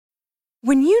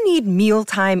When you need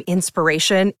mealtime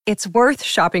inspiration, it's worth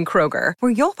shopping Kroger,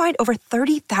 where you'll find over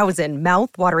 30,000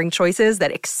 mouth-watering choices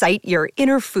that excite your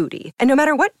inner foodie. And no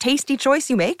matter what tasty choice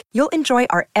you make, you'll enjoy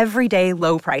our everyday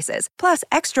low prices, plus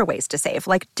extra ways to save,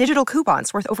 like digital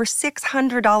coupons worth over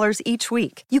 $600 each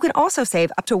week. You can also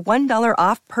save up to $1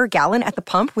 off per gallon at the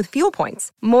pump with fuel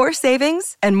points. More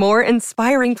savings and more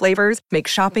inspiring flavors make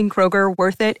shopping Kroger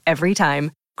worth it every time.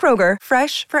 Kroger,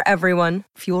 fresh for everyone.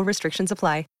 Fuel restrictions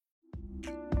apply.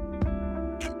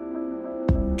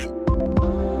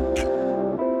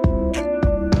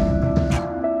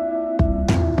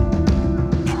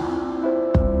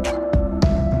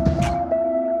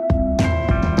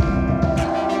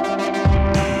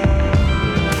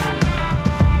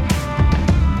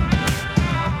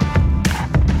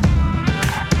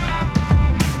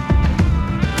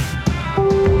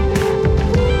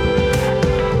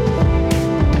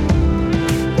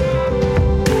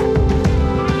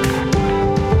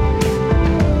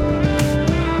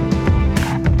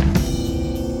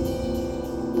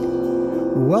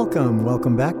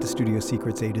 Welcome back to Studio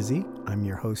Secrets A to Z. I'm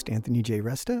your host, Anthony J.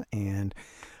 Resta, and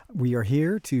we are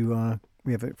here to,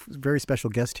 we have a very special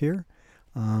guest here.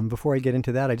 Before I get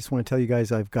into that, I just want to tell you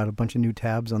guys I've got a bunch of new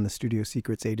tabs on the Studio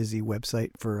Secrets A to Z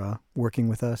website for working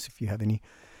with us. If you have any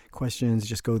questions,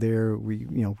 just go there. We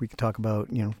can talk about,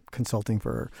 consulting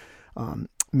for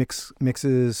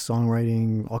mixes,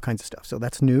 songwriting, all kinds of stuff. So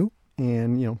that's new,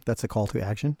 and, that's a call to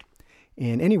action.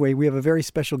 And anyway, we have a very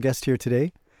special guest here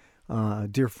today.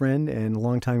 Dear friend and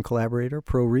longtime collaborator,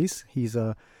 Pro Reese. He's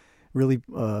a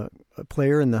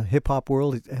player in the hip-hop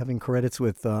world, having credits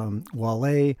with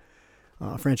Wale,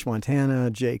 French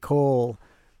Montana, J. Cole,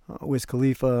 Wiz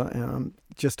Khalifa.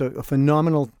 Just a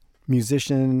phenomenal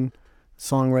musician,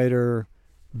 songwriter,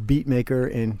 beat maker,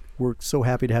 and we're so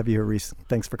happy to have you here, Reese.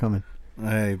 Thanks for coming.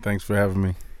 Hey, thanks for having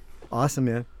me. Awesome,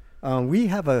 man. We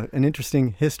have an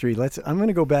interesting history. I'm going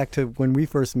to go back to when we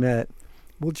first met.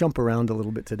 We'll jump around a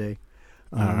little bit today.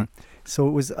 So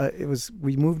it was.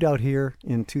 We moved out here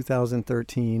in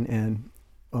 2013,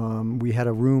 and we had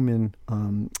a room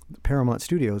in Paramount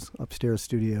Studios, upstairs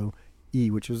Studio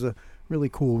E, which was a really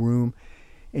cool room.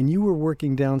 And you were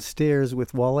working downstairs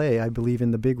with Wale, I believe, in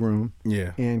the big room.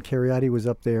 Yeah. And Cariati was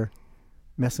up there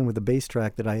messing with the bass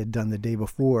track that I had done the day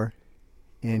before.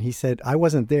 And he said, I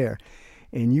wasn't there.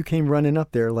 And you came running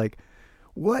up there like,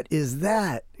 what is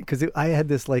that? Because I had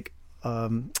this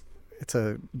it's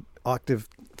a octave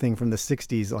thing from the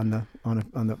 60s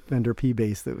on the Fender P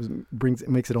bass that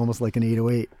makes it almost like an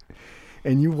 808.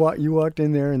 And you walked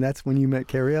in there, and that's when you met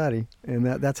Cariati, and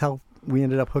that's how we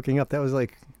ended up hooking up. That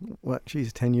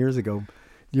was 10 years ago.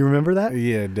 Do you remember that?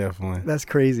 Yeah, definitely. That's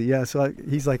crazy. Yeah. So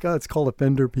he's like, oh, it's called a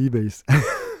Fender P bass.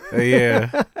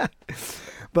 Yeah.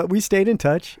 But we stayed in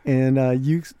touch, and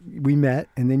we met,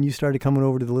 and then you started coming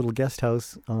over to the little guest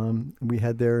house we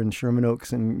had there in Sherman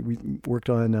Oaks, and we worked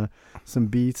on some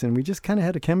beats, and we just kind of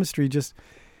had a chemistry. Just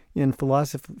in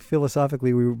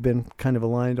philosophically, we've been kind of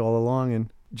aligned all along, and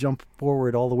jump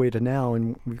forward all the way to now,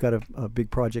 and we've got a big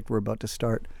project we're about to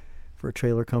start for a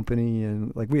trailer company,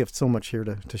 and we have so much here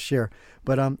to share.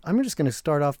 But I'm just going to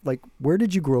start off, where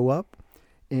did you grow up,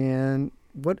 and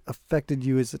what affected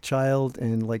you as a child,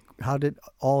 and how did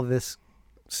all this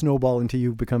snowball into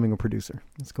you becoming a producer?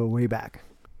 Let's go way back.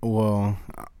 Well,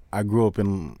 I grew up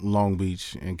in Long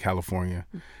Beach in California,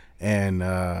 and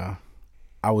I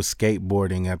was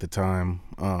skateboarding at the time,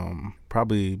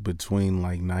 probably between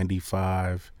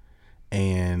 95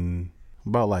 and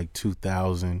about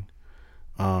 2000.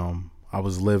 I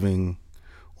was living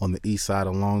on the east side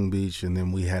of Long Beach, and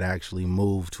then we had actually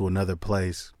moved to another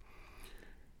place.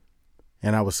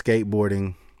 And I was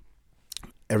skateboarding.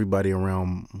 Everybody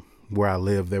around where I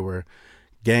lived, there were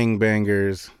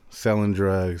gangbangers, selling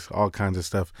drugs, all kinds of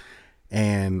stuff.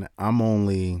 And I'm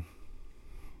only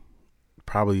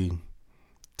probably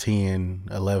 10,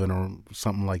 11 or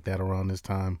something like that around this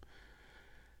time.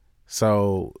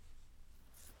 So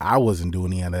I wasn't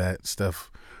doing any of that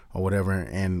stuff or whatever.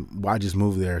 And I just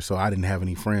moved there, so I didn't have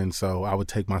any friends. So I would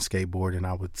take my skateboard and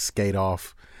I would skate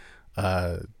off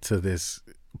to this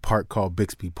park called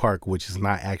Bixby Park, which is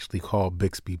not actually called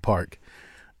Bixby Park.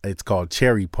 It's called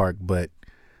Cherry Park, but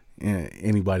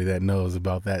anybody that knows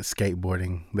about that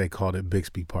skateboarding, they called it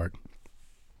Bixby Park.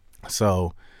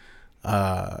 So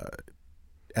at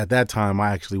that time,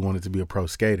 I actually wanted to be a pro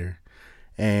skater,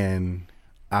 and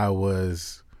I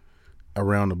was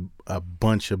around a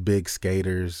bunch of big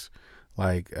skaters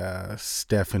like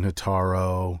Stephen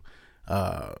Hataro,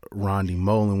 Rondi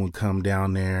Mullen would come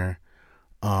down there.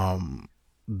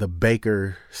 The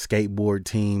Baker skateboard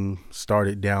team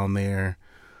started down there.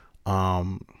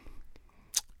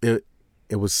 It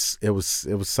it was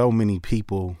so many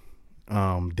people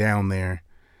down there,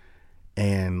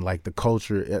 and like the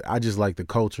culture. I just like the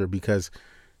culture because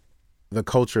the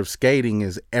culture of skating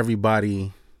is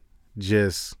everybody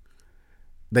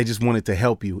they just wanted to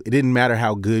help you. It didn't matter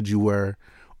how good you were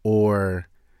or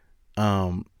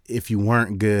if you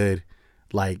weren't good.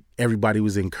 Like everybody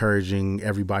was encouraging,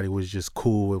 everybody was just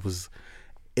cool. It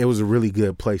was a really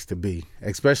good place to be,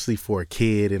 especially for a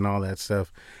kid and all that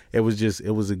stuff. It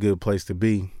was a good place to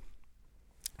be.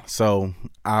 So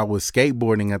I was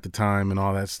skateboarding at the time and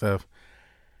all that stuff.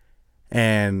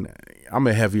 And I'm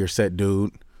a heavier set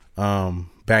dude.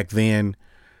 Back then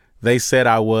they said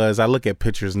I look at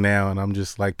pictures now and I'm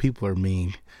just like, people are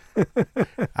mean.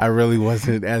 I really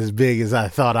wasn't as big as I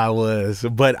thought I was,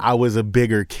 but I was a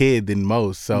bigger kid than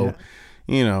most. So, I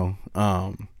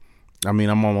mean,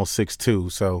 I'm almost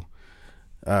 6'2", so,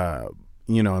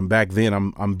 and back then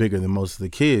I'm bigger than most of the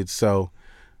kids. So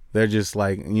they're just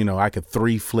like, I could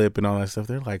 3-flip and all that stuff.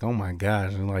 They're like, oh my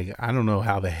gosh. And like, I don't know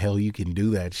how the hell you can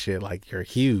do that shit. Like you're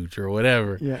huge or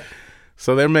whatever. Yeah.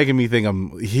 So they're making me think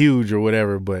I'm huge or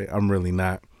whatever, but I'm really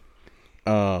not.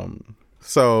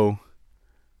 So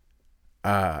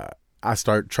I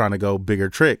start trying to go bigger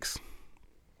tricks,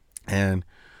 and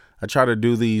I try to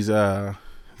do these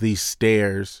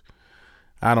stairs.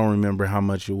 I don't remember how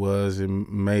much it was. It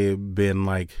may have been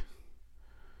like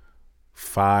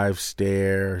 5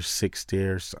 stairs, 6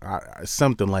 stairs,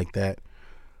 something like that.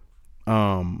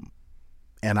 And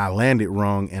I landed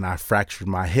wrong and I fractured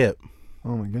my hip.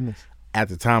 Oh my goodness. At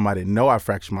the time I didn't know I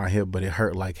fractured my hip, but it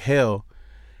hurt like hell.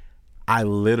 I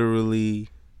literally,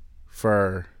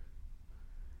 for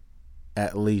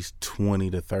at least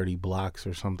 20 to 30 blocks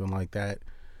or something like that,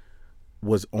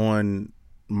 was on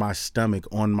my stomach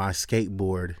on my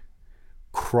skateboard,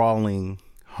 crawling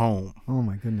home. Oh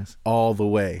my goodness. All the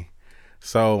way.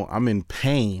 So I'm in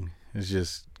pain. It's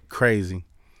just crazy.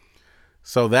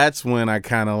 So that's when I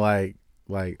kind of like,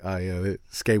 oh yeah,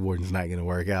 skateboarding's not going to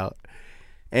work out.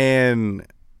 And,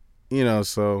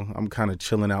 so I'm kind of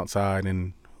chilling outside,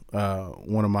 and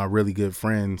one of my really good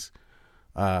friends,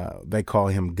 they call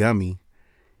him Gummy.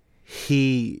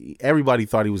 Everybody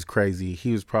thought he was crazy.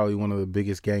 He was probably one of the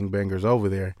biggest gangbangers over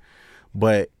there.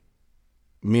 But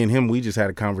me and him, we just had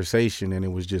a conversation and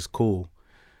it was just cool.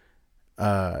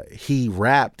 He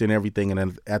rapped and everything.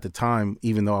 And at the time,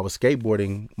 even though I was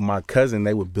skateboarding, my cousin,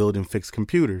 they would build and fix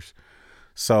computers.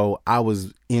 So I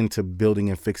was into building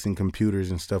and fixing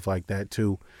computers and stuff like that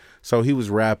too. So he was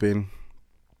rapping.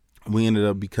 We ended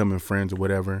up becoming friends or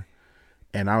whatever.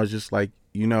 And I was just like,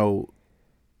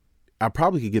 I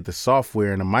probably could get the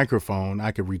software and a microphone.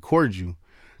 I could record you.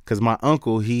 Because my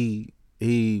uncle, he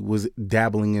was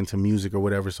dabbling into music or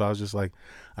whatever. So I was just like,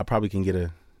 I probably can get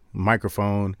a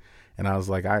microphone. And I was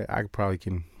like, I probably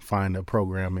can find a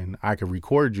program and I could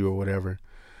record you or whatever.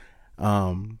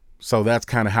 So that's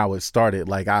kind of how it started.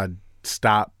 Like I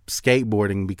stopped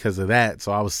skateboarding because of that.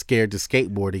 So I was scared to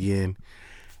skateboard again.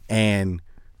 And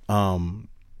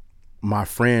my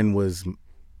friend was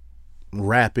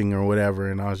rapping or whatever,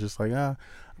 and I was just like, I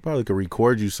probably could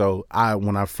record you. So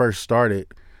when I first started,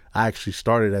 I actually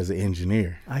started as an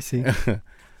engineer. I see.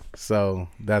 So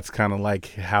that's kind of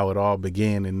like how it all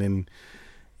began. And then,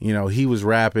 he was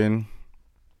rapping,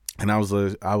 and I was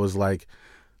like,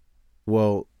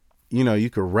 well, you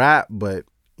could rap, but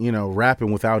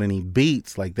rapping without any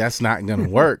beats, like that's not gonna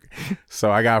work.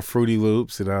 So I got Fruity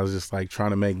Loops, and I was just like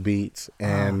trying to make beats.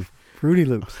 And Fruity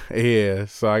Loops. Yeah,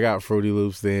 so I got Fruity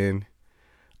Loops then.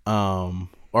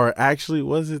 Or actually,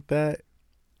 or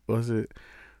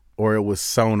it was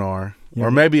Sonar. Yeah.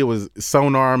 Or maybe it was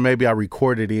Sonar, maybe I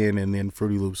recorded in, and then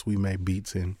Fruity Loops we made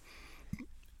beats in.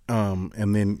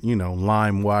 And then,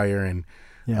 LimeWire and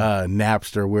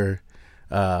Napster, where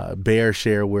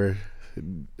BearShare, we're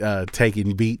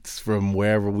taking beats from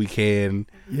wherever we can.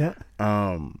 Yeah.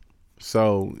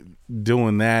 So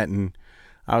doing that, and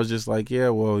I was just like, yeah,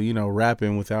 well,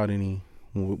 rapping without any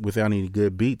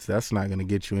good beats, that's not going to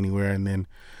get you anywhere. And then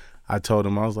I told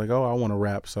him, I was like, oh, I want to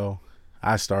rap. So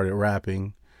I started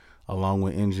rapping along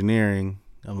with engineering,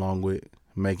 along with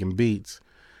making beats.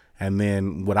 And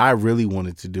then what I really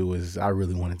wanted to do is I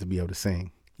really wanted to be able to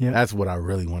sing. Yeah. That's what I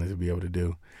really wanted to be able to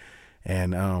do.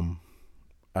 And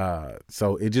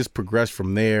so it just progressed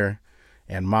from there.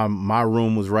 And my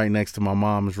room was right next to my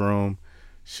mom's room.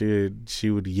 She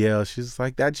would yell. She's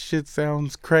like, that shit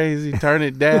sounds crazy. Turn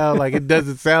it down. Like, it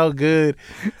doesn't sound good.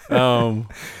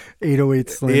 808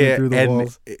 slamming through the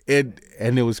walls.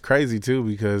 And it was crazy too,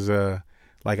 because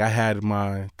like I had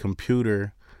my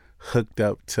computer hooked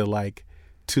up to like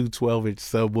two 12-inch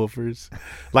subwoofers.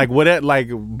 Like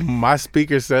my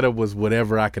speaker setup was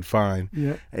whatever I could find.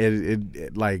 Yeah.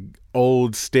 It like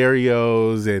old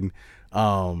stereos, and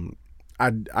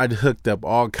I'd hooked up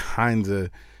all kinds of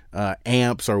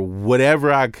amps or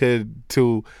whatever I could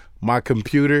to my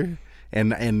computer.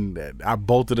 And I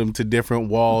bolted them to different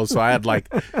walls. So I had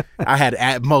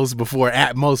Atmos before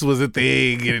Atmos was a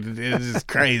thing. And it was just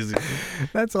crazy.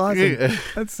 That's awesome. Yeah.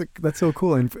 That's so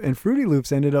cool. And Fruity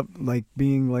Loops ended up like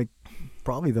being like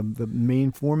probably the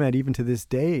main format even to this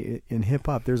day in hip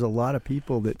hop. There's a lot of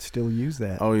people that still use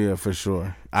that. Oh yeah, for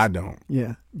sure. I don't.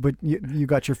 Yeah, but you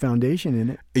got your foundation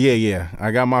in it. Yeah.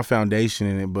 I got my foundation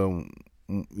in it, but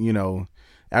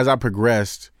as I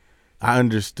progressed, I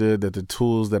understood that the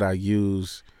tools that I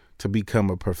use to become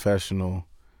a professional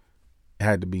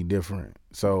had to be different.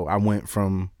 So I went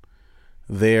from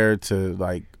there to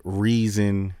like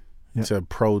Reason to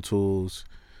Pro Tools,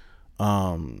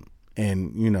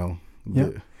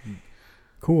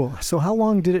 Cool. So how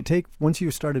long did it take once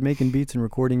you started making beats and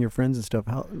recording your friends and stuff?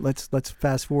 Let's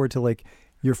fast forward to like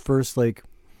your first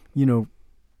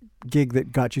gig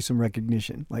that got you some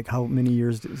recognition. Like how many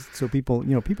years? So people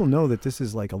know that this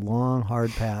is like a long,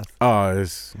 hard path. Oh,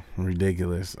 it's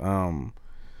ridiculous.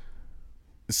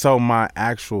 So my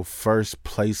actual first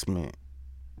placement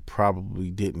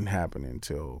probably didn't happen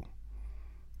until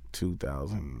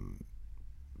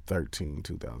 2013,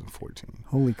 2014.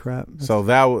 Holy crap. So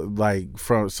that was like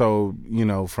from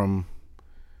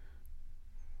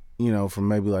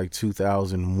maybe like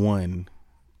 2001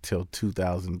 till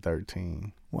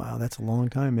 2013. Wow, that's a long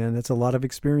time, man. That's a lot of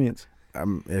experience.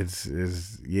 It's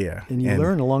yeah. And you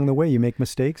learn along the way. You make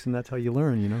mistakes, and that's how you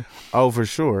learn, Oh, for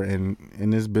sure. And in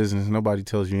this business, nobody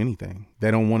tells you anything.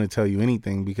 They don't want to tell you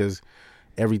anything because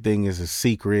everything is a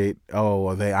secret.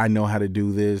 I know how to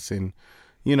do this. And,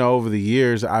 over the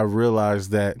years, I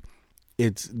realized that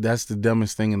that's the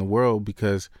dumbest thing in the world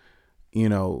because,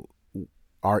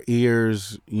 our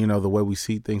ears, the way we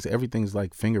see things, everything's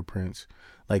like fingerprints.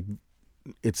 Like,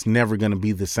 it's never going to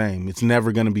be the same. It's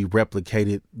never going to be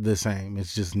replicated the same.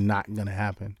 It's just not going to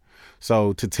happen.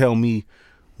 So to tell me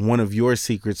one of your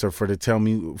secrets or for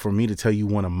me to tell you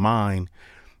one of mine,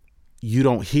 you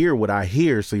don't hear what I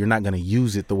hear, so you're not going to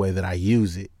use it the way that I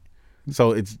use it.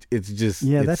 So it's just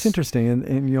that's interesting.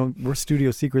 And we're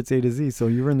Studio Secrets A to Z, so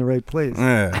you're in the right place.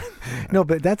 Yeah. No,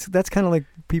 but that's kind of like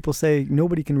people say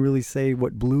nobody can really say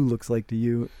what blue looks like to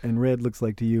you and red looks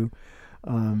like to you.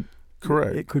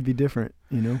 Correct. It could be different,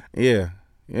 Yeah,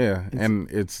 and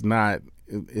it's not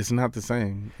the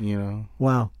same,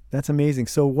 Wow, that's amazing.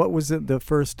 So, what was the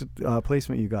first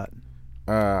placement you got?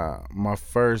 My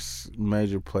first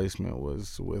major placement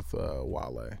was with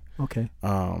Wale. Okay.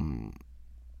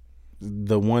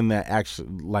 The one that actually,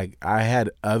 like, I had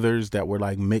others that were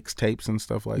like mixtapes and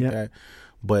stuff like that,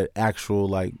 but actual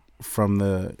like from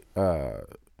the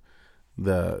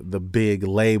big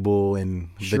label and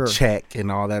the check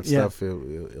and all that stuff.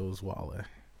 It was Wale.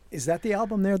 Is that the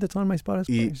album there that's on my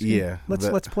Spotify? Yeah.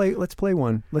 Let's play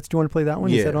one. Do you want to play that one?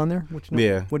 Yeah. Is that on there? Which one?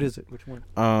 Yeah. What is it? Which one?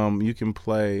 You can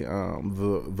play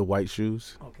the White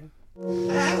Shoes. Okay.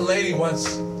 I had a lady once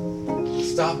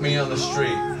stop me on the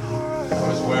street. I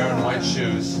was wearing white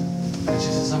shoes. And she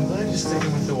says, I'm glad you're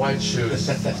sticking with the white shoes.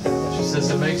 She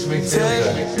says, it makes me feel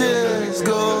good. Take this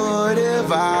good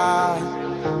advice.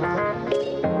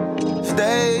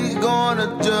 They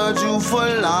gonna judge you for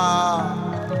life.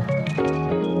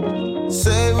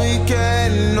 Say we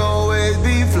can always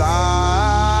be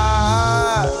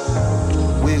fly.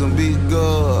 We gon' be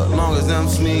good, long as them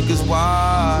sneakers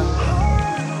wide.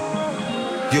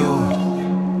 You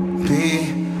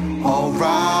be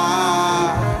alright.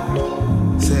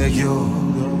 Say you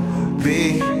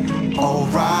be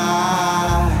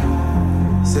alright.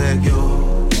 Say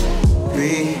you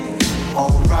be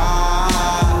alright.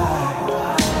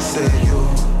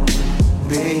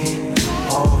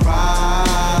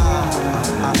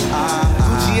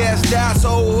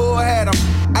 So had them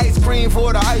ice cream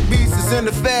for the hype beasts, it's in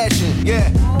the fashion. Yeah,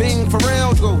 being for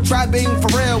real, go try being for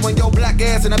real. When your black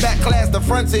ass in the back class, the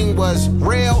front team was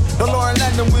real. The Laura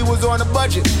London, we was on a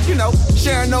budget.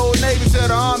 Sharing old Navy to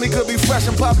the Army could be fresh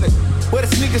in public. Where the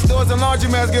sneaker stores and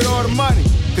laundromats get all the money.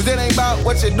 Cause it ain't about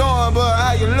what you're doing, but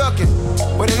how you looking.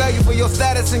 But they love you for your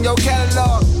status and your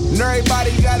catalog. And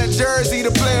everybody got a jersey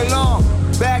to play along.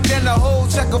 Back then the whole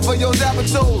checker for your zapper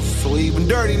tools. So even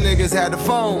dirty niggas had the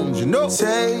phones,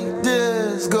 Take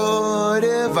this good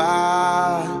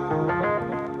advice.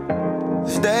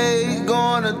 They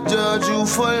gonna judge you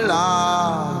for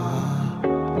life.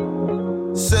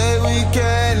 Say we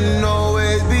can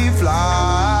always be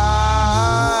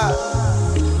fly.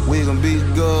 We gon' be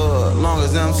good, long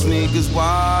as them sneakers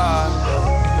wide.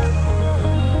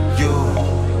 You'll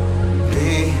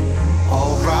be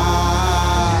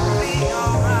alright.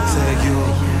 Said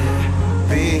you'll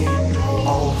be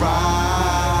alright.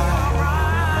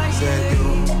 Said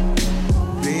you'll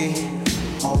be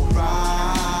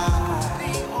alright.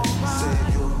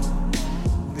 Said you'll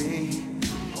be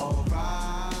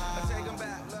alright. Take 'em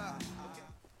back, look.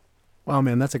 Wow,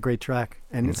 man, that's a great track.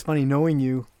 And it's funny knowing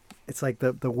you. It's like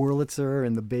the Wurlitzer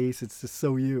and the bass. It's just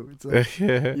so you. It's like,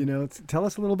 you know. Tell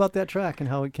us a little about that track and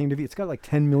how it came to be. It's got like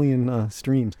 10 million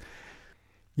streams.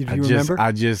 Do you remember?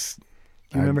 Do you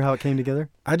remember how it came together?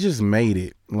 I just made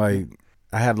it. Like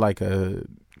I had like a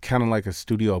kind of like a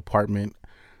studio apartment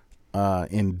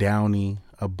in Downey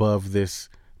above this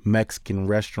Mexican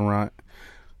restaurant,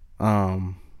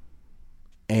 and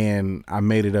I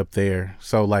made it up there.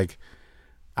 So like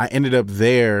I ended up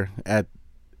there at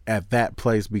that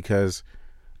place because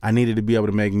I needed to be able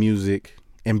to make music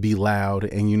and be loud,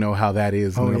 and you know how that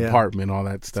is in an apartment, all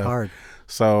that stuff. It's hard.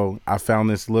 So I found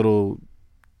this little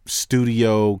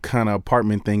studio kind of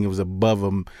apartment thing. It was above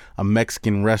a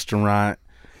Mexican restaurant,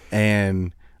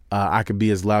 and I could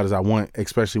be as loud as I want,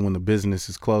 especially when the business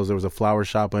is closed. There was a flower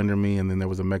shop under me, and then there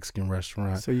was a Mexican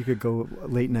restaurant. So you could go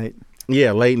late night.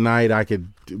 Yeah, late night. I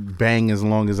could bang as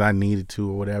long as I needed to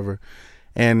or whatever.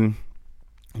 And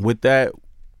with that,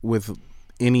 with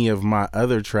any of my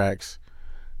other tracks,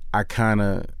 I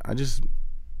just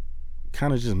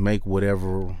make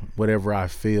whatever I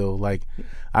feel like.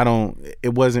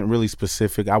 It wasn't really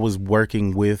specific. I was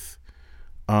working with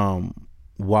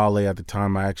Wale at the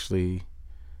time. I actually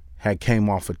had came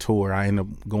off a tour. I ended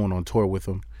up going on tour with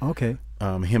him. Okay.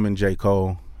 Him and J.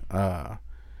 Cole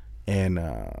and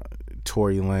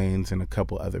Tory Lanez and a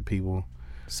couple other people.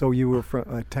 So you were,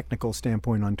 from a technical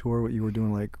standpoint, on tour. What you were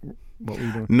doing, like, what were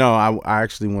you doing? No, I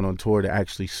actually went on tour to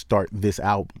actually start this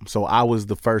album. So I was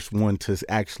the first one to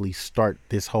actually start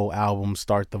this whole album,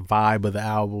 start the vibe of the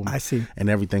album. I see. And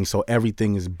everything. So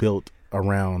everything is built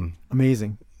around.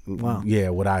 Amazing. Wow. Yeah,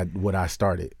 what I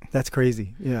started. That's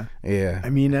crazy. Yeah. Yeah.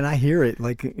 I mean, and I hear it.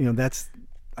 Like, you know,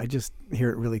 I just hear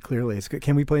it really clearly. It's good.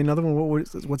 Can we play another one?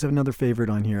 What's another favorite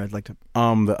on here? I'd like to.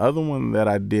 The other one that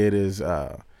I did is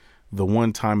the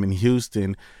one time in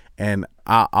Houston, and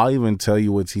I'll even tell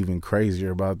you what's even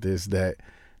crazier about this, that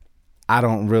I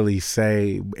don't really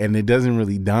say, and it doesn't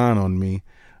really dawn on me.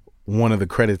 One of the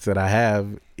credits that I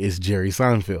have is Jerry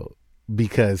Seinfeld,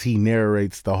 because he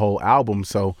narrates the whole album.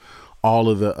 So all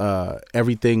of the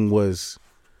everything was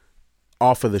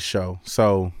off of the show.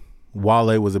 So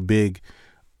Wale was a big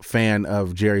fan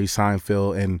of Jerry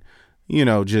Seinfeld, and you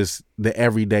know, just the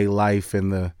everyday life and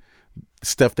the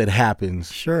stuff that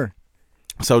happens. Sure.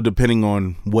 So depending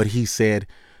on what he said,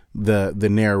 the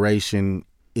narration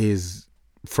is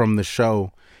from the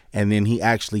show, and then he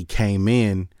actually came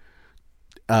in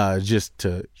just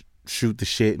to shoot the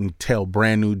shit and tell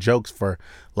brand new jokes for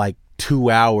like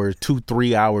 3 hours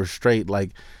straight.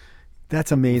 Like,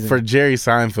 that's amazing. For Jerry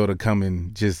Seinfeld to come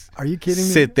and just Are you kidding me?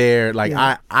 sit there. Like,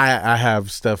 Yeah. I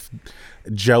have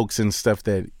jokes and stuff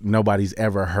that nobody's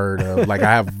ever heard of. Like,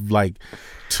 I have like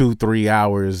 2-3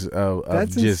 hours of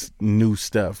just new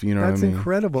stuff. You know what I mean? That's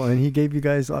incredible. And he gave you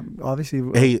guys, obviously.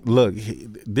 Hey, look,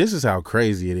 this is how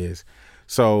crazy it is.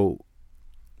 So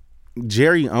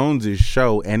Jerry owns his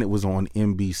show, and it was on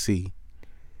NBC.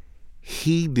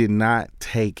 He did not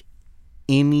take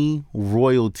any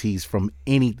royalties from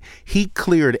he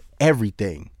cleared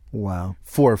everything. Wow.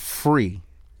 For free.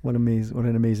 What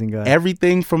an amazing guy.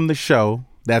 Everything from the show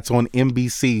that's on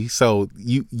NBC. So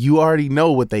you already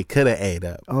know what they could have ate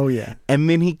up. Oh yeah. And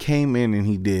then he came in and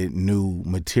he did new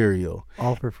material.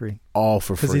 All for free.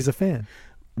 Because he's a fan.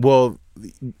 Well,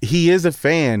 he is a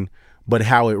fan, but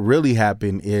how it really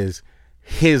happened is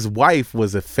his wife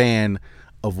was a fan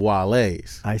of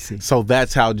Wale's. I see. So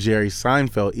that's how Jerry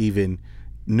Seinfeld even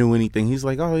knew anything. He's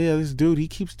like, oh yeah, this dude, he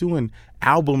keeps doing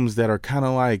albums that are kind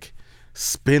of like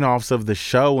spin-offs of the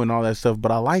show and all that stuff,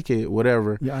 but I like it,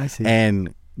 whatever. Yeah, I see.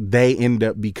 And they end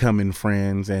up becoming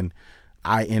friends, and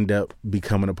I end up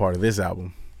becoming a part of this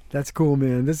album. That's cool,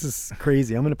 man. This is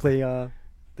crazy. I'm going to play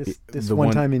this The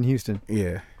one time in Houston.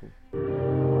 Yeah. Cool.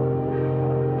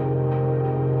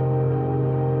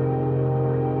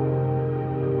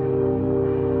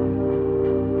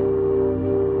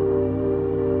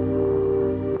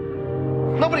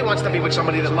 Nobody wants to be with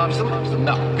somebody that loves them.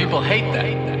 No, people hate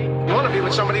that. You want to be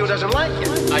with somebody who doesn't like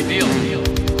you. Ideal.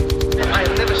 I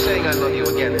am never saying I love you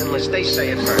again unless they say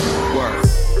it first. Word.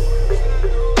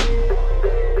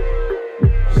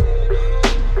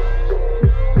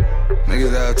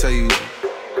 Niggas, I'll tell you,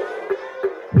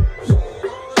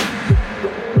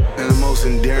 in the most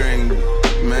endearing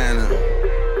manner,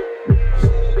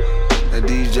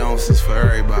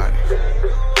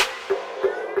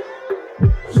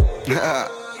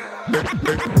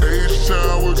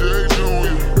 H-Town with J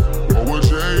Jr. Or with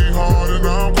J Hard and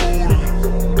I'm cooler.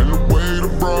 And the way the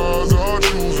bras are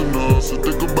choosing us. So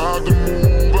think about the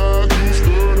move I used to.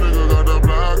 Nigga got the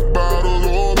black bottles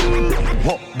all good.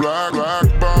 Black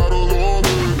bottles all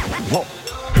good.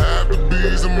 Half the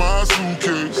bees in my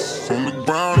suitcase. On the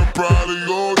ground, I'm proud of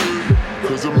your day.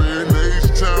 Cause I'm in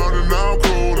H-Town and I'm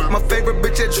coolin'. My favorite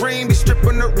bitch at Dream be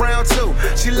stripping around too.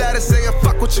 She let us say,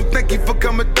 fuck what you think you for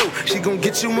coming through. She gon'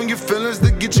 get you in your feelings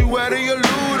to get you out of your loot.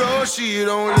 Oh, she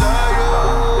don't love you.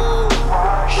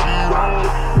 She don't.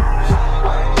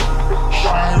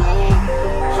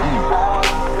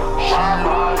 She don't. She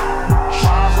don't.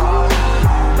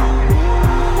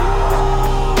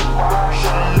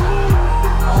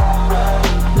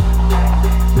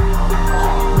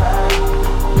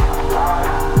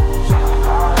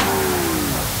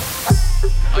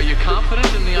 Are you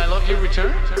confident in the I love you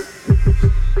return?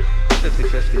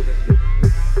 50-50.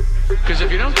 Because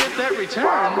if you don't get that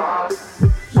return,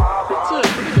 it's a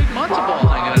pretty big matzo ball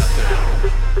hanging out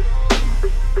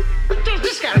there. Dude,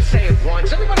 just gotta say it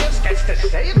once. Everybody else gets to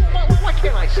say it. Why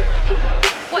can't I say it?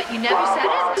 What, you never said it?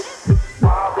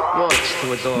 Once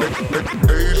to a dog.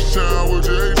 H-Town with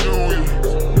J Jr.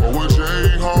 Or with J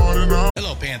Hard and I'm.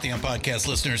 Hello, Pantheon Podcast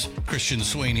listeners. Christian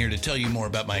Swain here to tell you more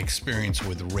about my experience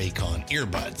with Raycon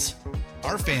earbuds.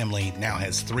 Our family now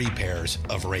has 3 pairs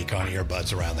of Raycon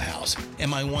earbuds around the house, and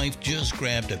my wife just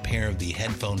grabbed a pair of the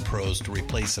Headphone Pros to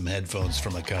replace some headphones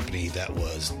from a company that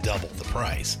was double the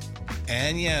price.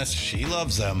 And yes, she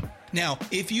loves them. Now,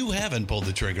 if you haven't pulled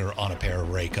the trigger on a pair of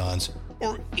Raycons,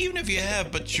 or even if you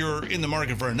have, but you're in the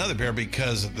market for another pair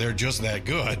because they're just that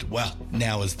good, well,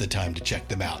 now is the time to check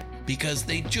them out, because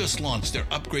they just launched their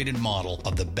upgraded model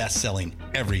of the best-selling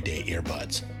everyday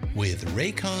earbuds. With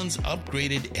Raycon's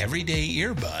upgraded everyday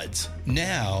earbuds,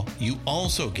 now you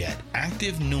also get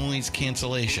active noise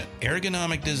cancellation,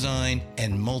 ergonomic design,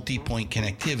 and multi-point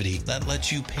connectivity that lets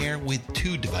you pair with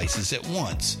 2 devices at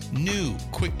once. New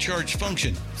quick charge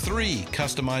function, 3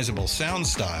 customizable sound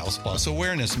styles, plus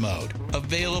awareness mode.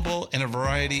 Available in a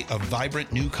variety of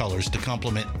vibrant new colors to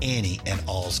complement any and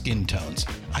all skin tones.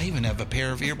 I even have a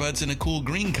pair of earbuds in a cool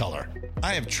green color.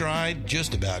 I have tried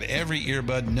just about every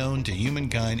earbud known to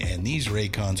humankind, and these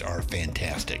Raycons are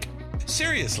fantastic.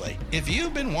 Seriously, if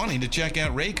you've been wanting to check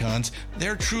out Raycons,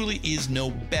 there truly is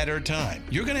no better time.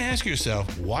 You're going to ask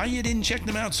yourself why you didn't check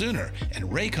them out sooner, and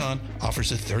Raycon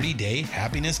offers a 30-day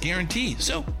happiness guarantee.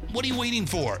 So what are you waiting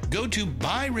for? Go to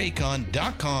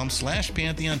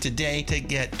buyraycon.com/Pantheon today to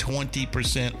get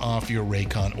 20% off your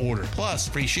Raycon order, plus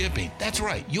free shipping. That's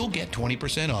right, you'll get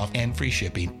 20% off and free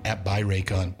shipping at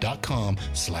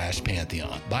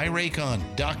buyraycon.com/Pantheon.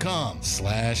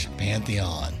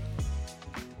 buyraycon.com/Pantheon.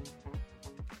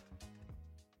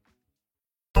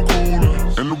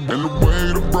 And the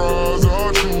way the bras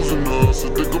are choosing us.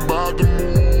 So think about the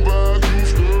move I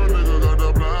used to. Nigga got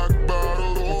the black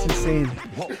bottle. That's insane.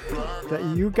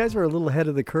 You guys were a little ahead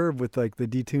of the curve with like the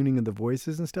detuning of the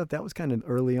voices and stuff. That was kind of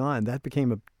early on. That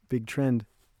became a big trend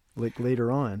like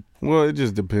later on. Well, it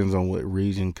just depends on what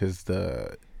region, because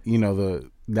that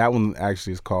one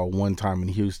actually is called One Time in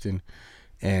Houston,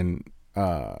 and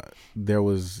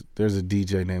there's a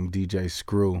DJ named DJ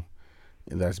Screw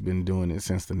that's been doing it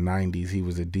since the 90s. He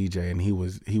was a DJ, and he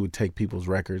would take people's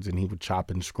records and he would chop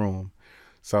and screw them.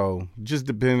 So just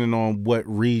depending on what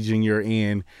region you're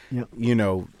in, Yep.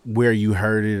 Where you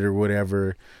heard it or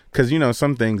whatever, because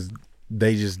some things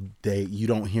you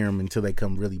don't hear them until they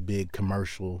come really big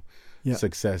commercial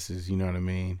successes. You know what I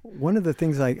mean? One of the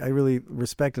things I really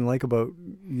respect and like about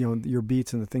your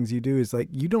beats and the things you do is like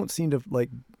you don't seem to like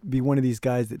be one of these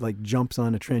guys that like jumps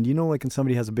on a trend. Like when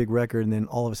somebody has a big record and then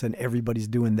all of a sudden everybody's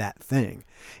doing that thing.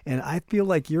 And I feel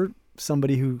like you're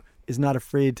somebody who is not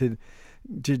afraid to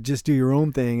just do your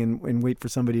own thing and wait for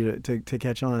somebody to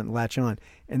catch on and latch on.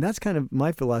 And that's kind of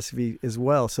my philosophy as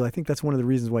well. So I think that's one of the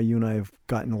reasons why you and I have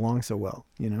gotten along so well,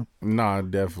 Nah,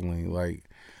 definitely. Like,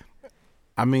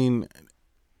 I mean,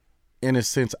 in a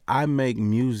sense, I make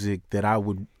music that I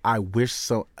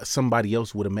wish somebody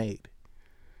else would have made.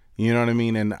 You know what I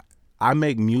mean? And I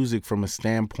make music from a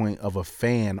standpoint of a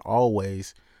fan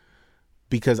always,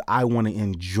 because I want to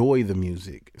enjoy the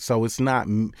music. So it's not,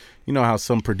 how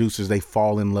some producers, they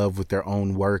fall in love with their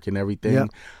own work and everything. Yeah.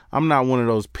 I'm not one of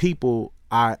those people.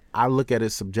 I look at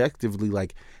it subjectively.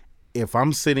 Like, if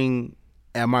I'm sitting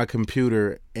at my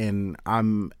computer and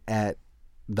I'm at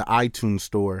the iTunes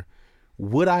store,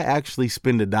 would I actually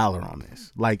spend $1 on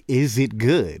this? Like, is it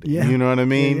good? Yeah. You know what I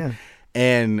mean? Yeah.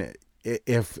 And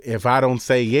if I don't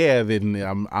say yeah,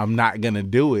 then I'm not gonna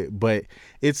do it. But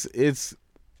it's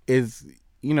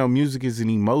music is an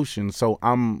emotion, so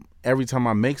I'm every time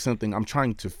I make something, I'm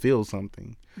trying to feel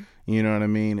something. You know what I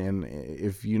mean? And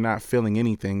if you're not feeling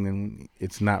anything, then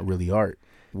it's not really art.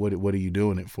 What are you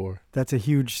doing it for? That's a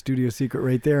huge studio secret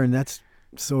right there, and that's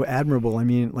so admirable. I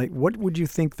mean, like, what would you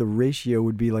think the ratio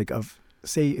would be like of,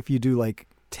 say, if you do like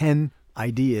 10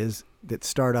 ideas that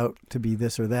start out to be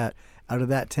this or that, out of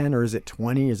that 10, or is it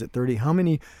 20, is it 30? How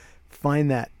many find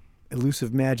that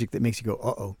elusive magic that makes you go,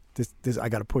 uh-oh, this I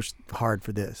got to push hard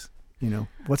for this? You know,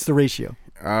 what's the ratio?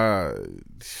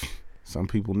 Some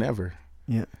people never.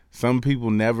 Yeah. Some people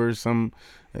never. Some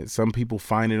people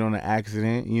find it on an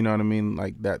accident. You know what I mean?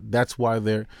 Like that. That's why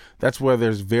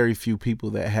there's very few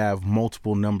people that have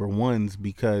multiple number ones,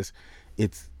 because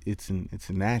it's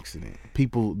an accident.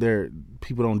 People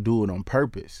don't do it on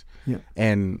purpose. Yeah.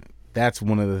 And that's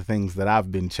one of the things that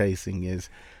I've been chasing. Is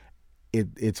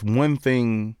it's one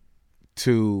thing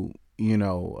to, you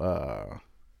know,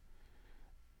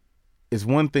 it's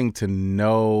one thing to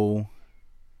know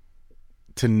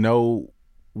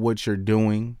what you're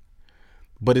doing,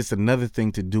 but it's another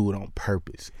thing to do it on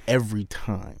purpose every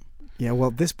time. Yeah, well,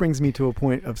 this brings me to a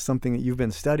point of something that you've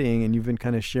been studying, and you've been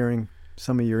kind of sharing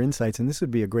some of your insights, and this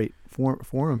would be a great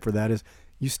forum for that. Is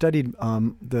you studied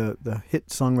the hit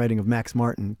songwriting of Max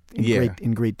Martin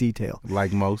in great detail,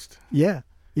 like most. Yeah,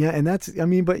 and that's, I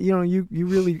mean, but you know, you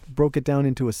really broke it down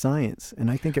into a science,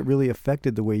 and I think it really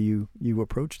affected the way you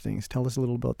approach things. Tell us a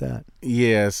little about that.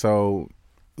 Yeah, so,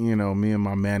 you know, me and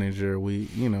my manager, we,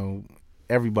 you know,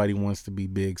 everybody wants to be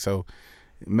big. So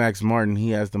Max Martin,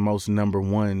 he has the most number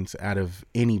ones out of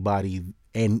anybody,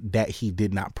 and that he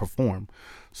did not perform.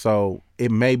 So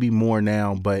it may be more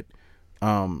now, but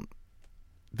I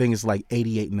think it's like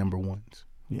 88 number ones.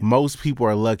 Yeah. Most people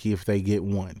are lucky if they get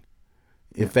one.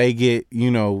 If they get, you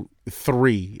know,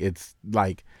 3, it's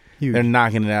like huge. They're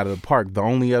knocking it out of the park. The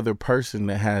only other person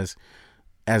that has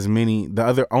as many,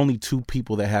 only 2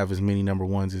 people that have as many number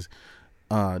ones is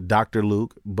Dr.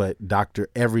 Luke, but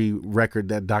every record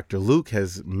that Dr. Luke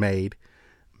has made,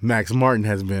 Max Martin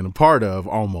has been a part of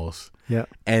almost. Yeah.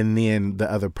 And then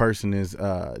the other person is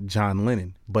John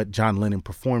Lennon, but John Lennon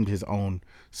performed his own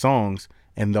songs,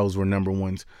 and those were number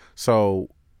ones. So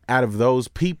out of those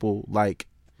people, like,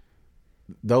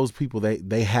 those people,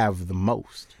 they have the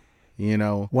most, you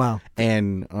know? Wow.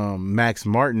 And Max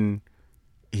Martin,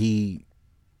 he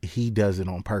does it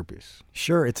on purpose.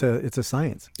 Sure, it's a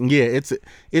science. Yeah, it's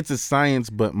a science,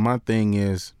 but my thing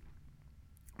is,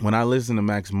 when I listen to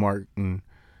Max Martin,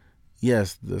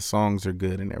 yes, the songs are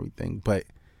good and everything, but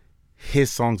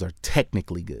his songs are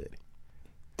technically good.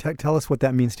 Tell us what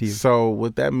that means to you. So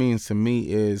what that means to me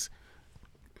is,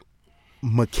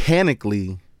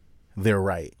 mechanically, they're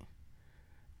right.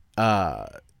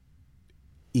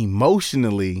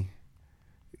 Emotionally,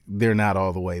 they're not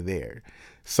all the way there.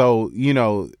 So, you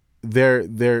know,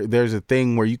 there's a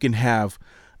thing where you can have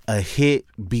a hit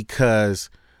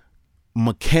because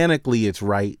mechanically it's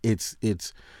right. It's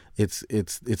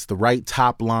the right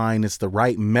top line. It's the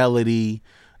right melody.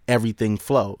 Everything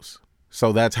flows.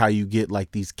 So that's how you get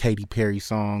like these Katy Perry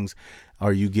songs,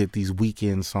 or you get these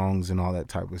Weeknd songs and all that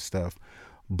type of stuff.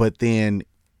 But then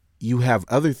you have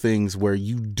other things where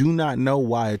you do not know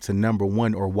why it's a number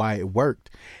one or why it worked.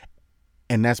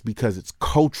 And that's because it's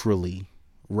culturally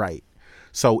right.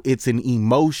 So it's an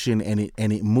emotion, and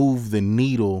it moved the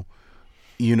needle,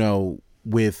 you know,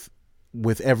 with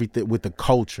everything, with the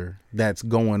culture that's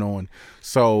going on.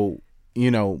 So, you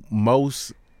know,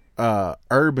 most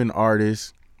urban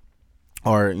artists,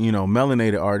 or, you know,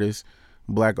 melanated artists,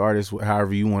 black artists,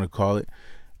 however you want to call it,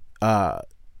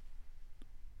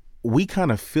 we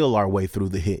kind of feel our way through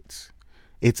the hits.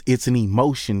 It's an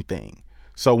emotion thing.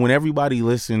 So when everybody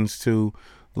listens to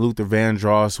Luther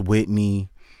Vandross, Whitney,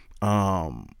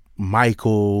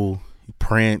 Michael,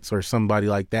 Prince, or somebody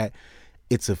like that,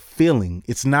 it's a feeling.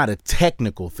 It's not a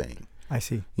technical thing. I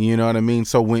see. You know what I mean?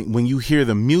 So when you hear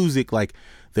the music, like,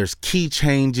 there's key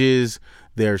changes,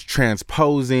 there's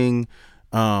transposing,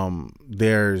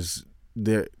 there's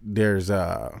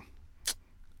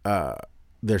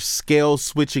scale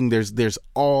switching, there's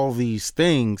all these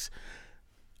things,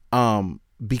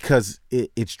 because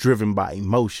it's driven by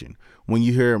emotion. When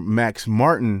you hear Max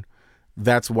Martin,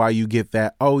 that's why you get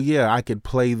that, oh yeah, I could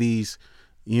play these,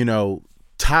 you know,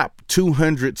 top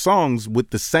 200 songs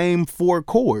with the same 4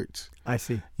 chords. I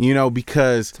see. You know,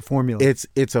 because it's a formula.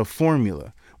 It's a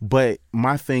formula. But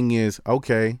my thing is,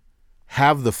 okay,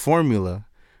 have the formula,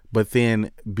 but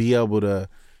then be able to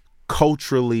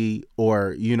culturally,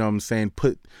 or, you know what I'm saying,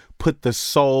 put the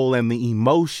soul and the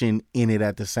emotion in it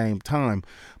at the same time,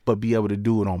 but be able to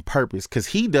do it on purpose, because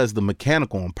he does the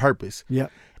mechanical on purpose. Yeah.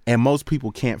 And most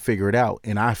people can't figure it out,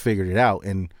 and I figured it out.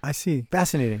 And I see.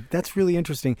 Fascinating. That's really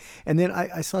interesting. And then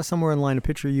I saw somewhere online a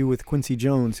picture of you with Quincy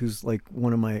Jones, who's like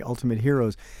one of my ultimate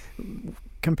heroes.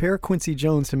 Compare Quincy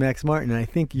Jones to Max Martin, and I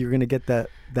think you're going to get the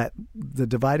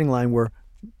dividing line where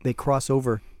they cross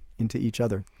over into each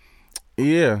other.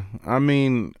 Yeah, I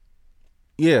mean,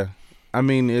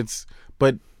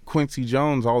 but Quincy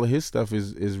Jones, all of his stuff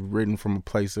is written from a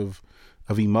place of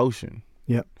emotion.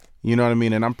 Yep. You know what I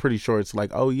mean? And I'm pretty sure it's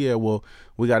like, oh yeah, well,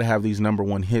 we got to have these number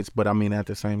one hits, but I mean, at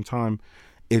the same time,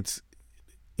 it's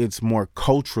more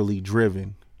culturally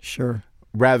driven. Sure.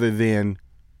 Rather than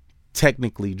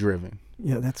technically driven.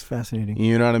 Yeah, that's fascinating.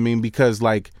 You know what I mean? Because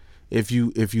like if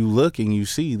you look and you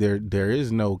see there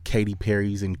is no Katy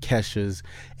Perry's and Kesha's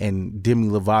and Demi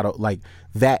Lovato, like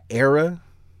that era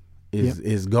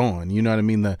is gone. You know what I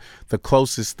mean? The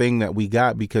closest thing that we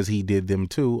got, because he did them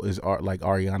too, is like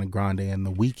Ariana Grande and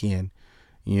The Weeknd.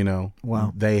 You know,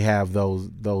 wow, they have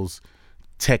those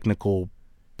technical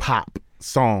pop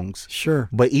songs. Sure.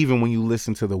 But even when you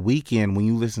listen to The Weeknd, when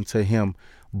you listen to him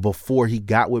before he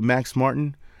got with Max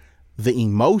Martin, the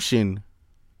emotion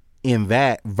in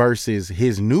that versus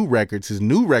his new records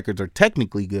are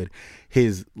technically good.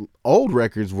 His old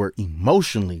records were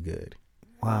emotionally good.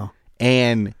 Wow.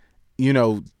 And you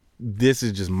know, this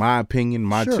is just my opinion,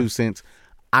 my 2 cents.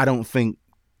 I don't think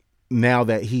now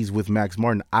that he's with Max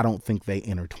Martin, I don't think they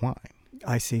intertwine.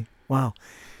 I see. Wow.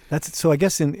 That's so I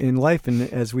guess in life,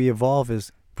 and as we evolve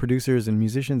as producers and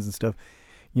musicians and stuff,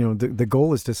 you know, the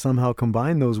goal is to somehow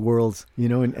combine those worlds, you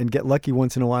know, and get lucky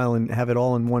once in a while and have it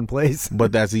all in one place.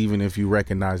 But that's even if you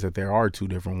recognize that there are two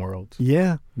different worlds.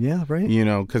 Yeah, right. You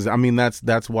know, because I mean, that's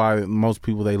why most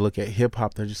people, they look at hip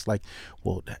hop, they're just like,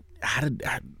 well, how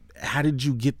did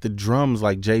you get the drums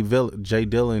like Jay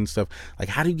Dilla and stuff? Like,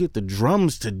 how do you get the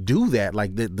drums to do that?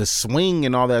 Like the swing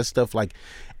and all that stuff, like,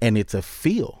 and it's a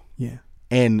feel. Yeah.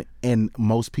 And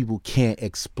most people can't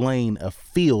explain a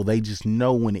feel. They just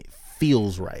know when it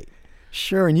feels right.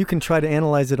 Sure, and you can try to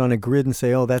analyze it on a grid and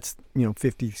say, oh, that's, you know,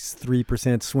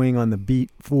 53% swing on the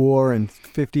beat 4 and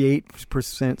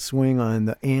 58% swing on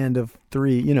the and of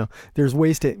 3. You know, there's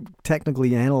ways to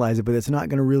technically analyze it, but it's not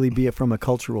going to really be from a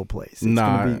cultural place.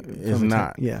 It's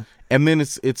not. Yeah. And then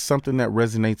it's something that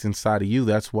resonates inside of you.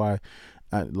 That's why,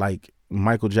 like,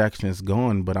 Michael Jackson is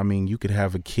gone, but I mean, you could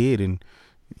have a kid in,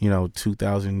 you know,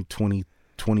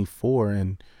 2024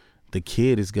 and the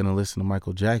kid is going to listen to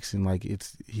Michael Jackson like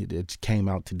it came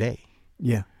out today.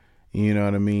 Yeah. You know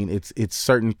what I mean? It's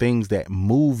certain things that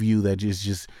move you that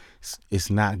just it's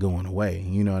not going away.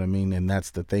 You know what I mean? And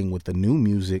that's the thing with the new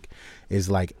music, is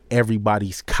like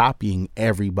everybody's copying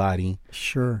everybody.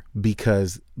 Sure.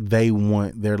 Because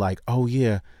they're like, oh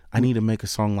yeah, I need to make a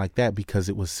song like that because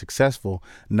it was successful.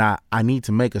 Not, I need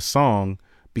to make a song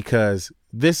because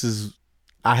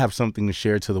I have something to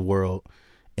share to the world,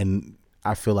 and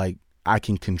I feel like I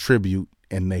can contribute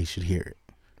and they should hear it.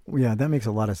 Yeah, that makes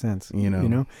a lot of sense. You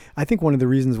know, I think one of the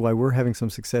reasons why we're having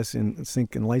some success in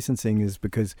sync and licensing is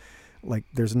because, like,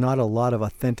 there's not a lot of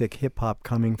authentic hip hop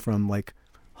coming from like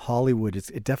Hollywood.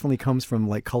 It definitely comes from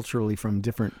like culturally from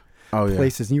different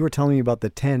places. And you were telling me about the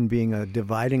 10 being a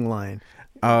dividing line.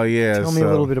 Oh yeah. Tell me a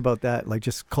little bit about that, like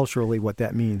just culturally what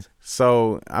that means.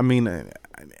 So I mean,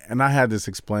 and I had this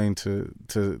explained to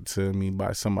me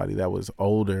by somebody that was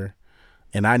older,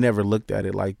 and I never looked at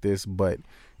it like this, but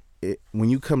when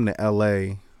you come to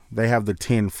LA, they have the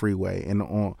 10 freeway, and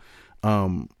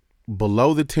on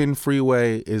below the 10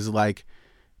 freeway is like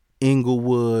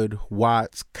Inglewood,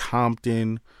 Watts,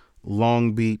 Compton,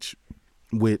 Long Beach,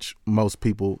 which most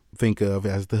people think of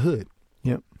as the hood.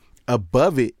 Yep.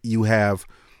 Above it, you have,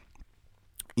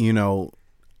 you know,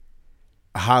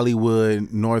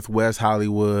 Hollywood, Northwest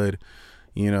Hollywood,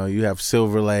 you know, you have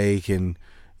Silver Lake and,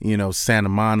 you know, Santa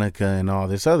Monica and all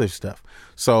this other stuff.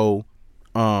 So,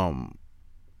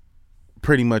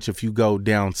 pretty much if you go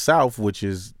down south, which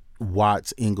is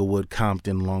Watts, Inglewood,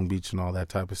 Compton, Long Beach and all that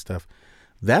type of stuff,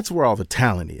 that's where all the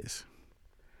talent is.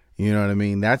 You know what I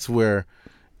mean? That's where,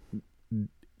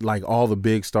 like, all the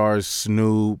big stars,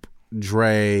 Snoop,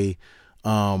 Dre,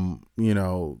 you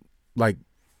know, like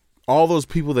all those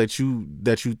people that you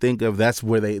think of, that's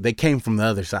where they came from the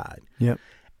other side. Yep.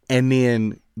 And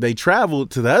then they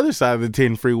traveled to the other side of the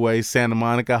 10 freeway, Santa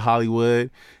Monica, Hollywood,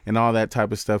 and all that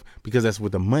type of stuff, because that's where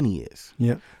the money is.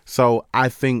 Yep. So I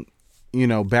think, you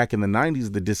know, back in the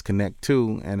 90s, the disconnect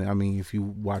too, and I mean, if you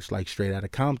watch like Straight Outta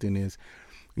Compton, is,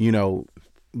 you know,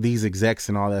 these execs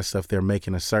and all that stuff, they're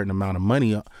making a certain amount of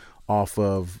money off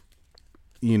of,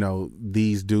 you know,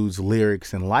 these dudes'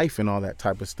 lyrics and life and all that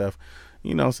type of stuff.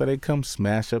 You know, so they come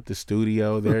smash up the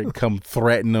studio. They come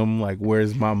threaten them, like,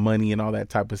 where's my money and all that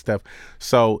type of stuff.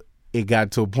 So it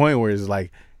got to a point where it's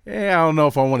like, I don't know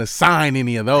if I want to sign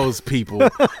any of those people. You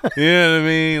know what I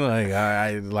mean? Like,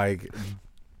 I like,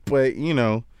 but, you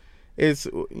know, it's,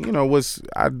 you know,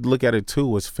 I look at it too,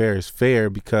 what's fair is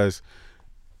fair, because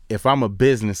if I'm a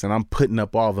business and I'm putting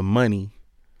up all the money,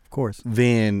 of course,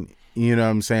 then, you know what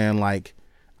I'm saying, like,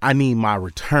 I need my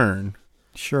return.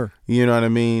 Sure. You know what I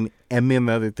mean? And then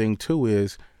the other thing too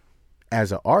is,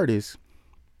 as an artist,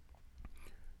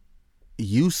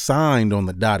 you signed on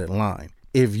the dotted line.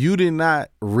 If you did not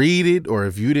read it, or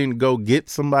if you didn't go get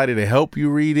somebody to help you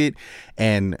read it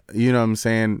and, you know what I'm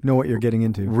saying, know what you're getting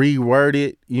into, reword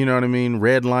it, you know what I mean,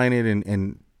 redline it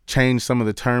and change some of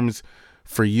the terms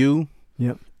for you,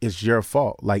 yep, it's your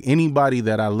fault. Like, anybody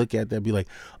that I look at that be like,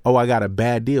 oh, I got a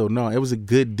bad deal. No, it was a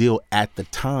good deal at the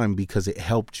time because it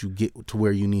helped you get to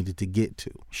where you needed to get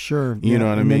to. Sure. You know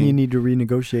what I mean? And then you need to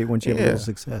renegotiate once you have a little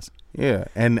success. Yeah.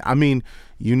 And I mean,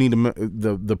 you need to,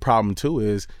 the problem too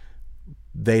is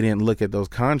they didn't look at those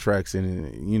contracts,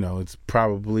 and, you know, it's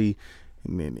probably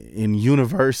in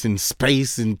universe and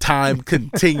space and time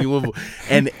continuum,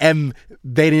 and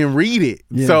they didn't read it.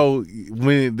 Yeah. So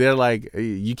when they're like,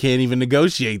 you can't even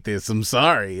negotiate this, I'm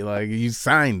sorry, like, you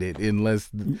signed it unless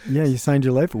you signed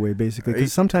your life away, basically.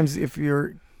 Because sometimes if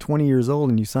you're 20 years old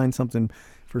and you sign something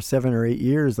for 7 or 8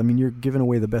 years, I mean, you're giving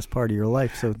away the best part of your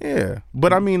life. So yeah,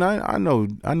 but I mean, I know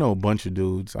a bunch of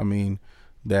dudes, I mean,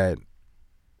 that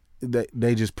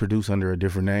they just produce under a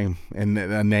different name, and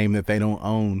a name that they don't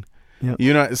own. Yep.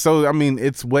 You know, so I mean,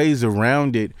 it's ways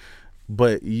around it,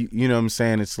 but you know what I'm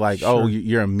saying? It's like, sure, oh,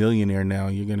 you're a millionaire now,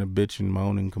 you're gonna bitch and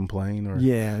moan and complain, or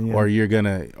or you're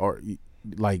gonna, or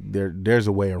like, there's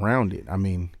a way around it. I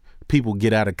mean, people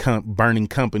get out of burning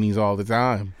companies all the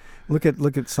time. Look at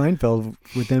Seinfeld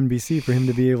with NBC, for him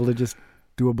to be able to just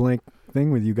do a blank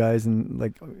thing with you guys, and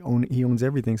like he owns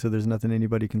everything, so there's nothing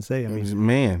anybody can say. I mean,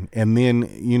 man, and then,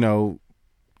 you know,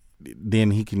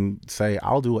 then he can say,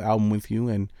 I'll do an album with you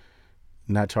and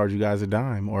not charge you guys a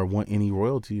dime or want any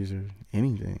royalties or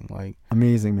anything. Like,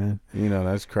 amazing, man. You know,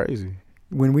 that's crazy.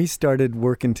 When we started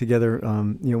working together,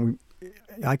 you know,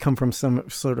 I come from some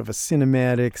sort of a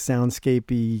cinematic,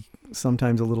 soundscapey,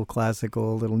 sometimes a little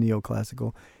classical, a little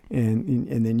neoclassical,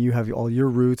 and then you have all your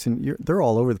roots, and they're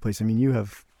all over the place. I mean, you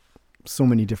have so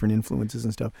many different influences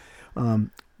and stuff.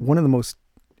 One of the most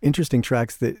interesting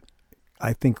tracks that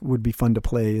I think would be fun to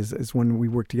play is one we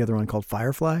worked together on called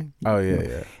Firefly. Oh yeah,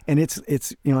 yeah. And it's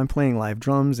you know, I'm playing live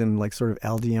drums and like sort of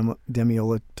Al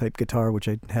Demiola type guitar, which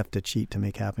I have to cheat to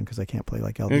make happen because I can't play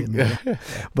like Al Demiola.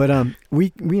 But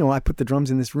we you know, I put the drums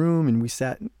in this room and we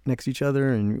sat next to each other,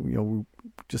 and, you know,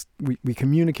 we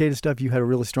communicated stuff. You had a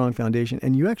really strong foundation,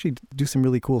 and you actually do some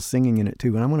really cool singing in it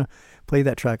too. And I want to play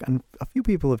that track. And a few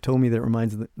people have told me that it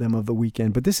reminds them of The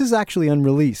Weeknd, but this is actually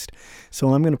unreleased,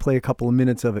 so I'm going to play a couple of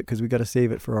minutes of it because we got to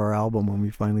save it for our album when we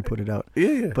finally put it out.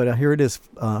 Yeah. But here it is.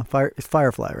 It's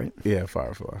Firefly, right? Yeah,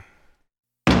 Firefly.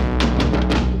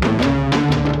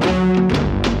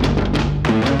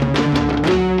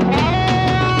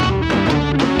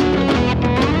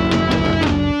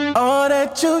 All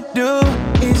that you do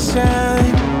is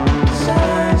shine,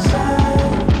 shine,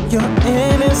 shine. Your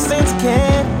innocence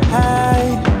can't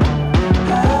hide,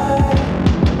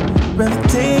 hide.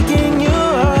 Breathtaking, you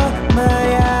are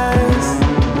my eyes,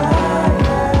 my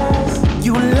eyes.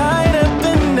 You light up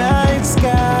the night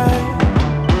sky,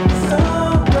 so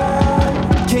bright.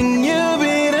 Can you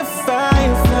be the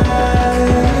firefly?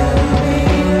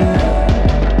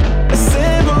 A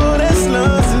symbol that's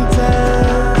lost in time.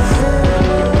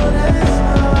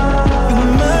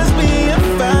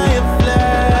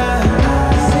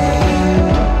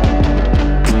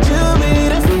 Could you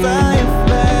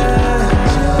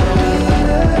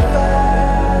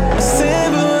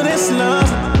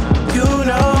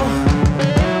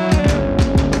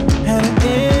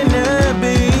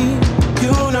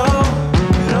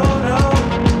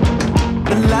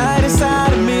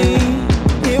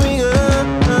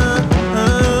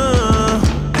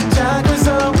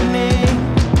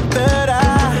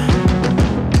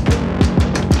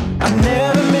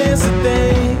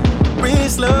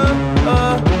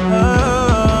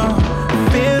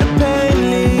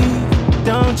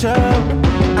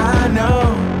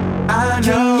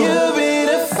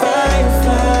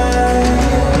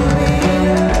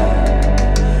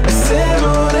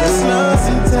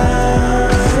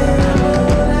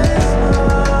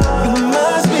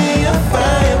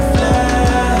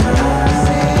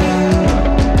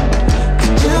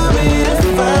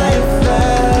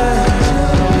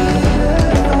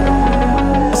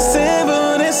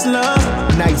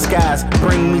night skies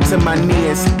bring me to my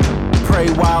knees. Pray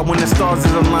wild when the stars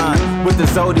is aligned with the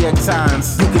zodiac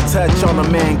signs. You can touch all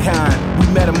of mankind. We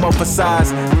metamorphosize,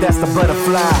 that's the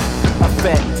butterfly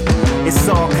effect. It's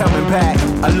all coming back,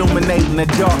 illuminating the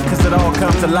dark, cause it all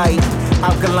comes to light.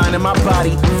 Alkaline in my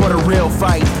body for the real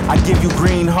fight. I give you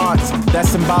green hearts, that's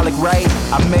symbolic, right?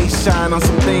 I may shine on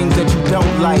some things that you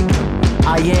don't like.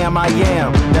 I am,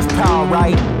 that's power,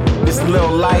 right? This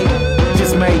little light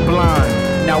just made blind.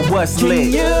 Now what's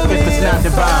lit if it's not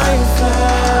divine?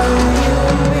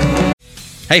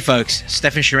 Hey folks,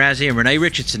 Stefan Shirazi and Renee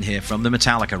Richardson here from the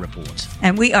Metallica Report.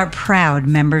 And we are proud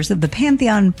members of the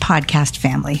Pantheon podcast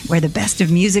family, where the best of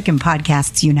music and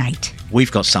podcasts unite.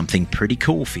 We've got something pretty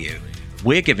cool for you.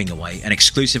 We're giving away an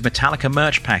exclusive Metallica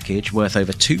merch package worth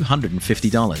over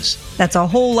 $250. That's a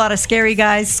whole lot of Scary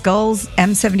Guys, skulls,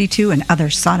 M72, and other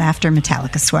sought-after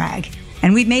Metallica swag.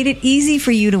 And we've made it easy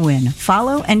for you to win.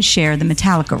 Follow and share the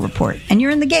Metallica Report, and you're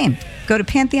in the game. Go to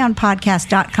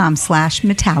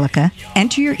pantheonpodcast.com/Metallica,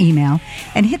 enter your email,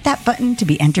 and hit that button to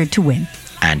be entered to win.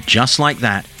 And just like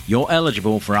that, you're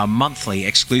eligible for our monthly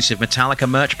exclusive Metallica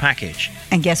merch package.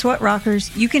 And guess what,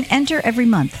 rockers? You can enter every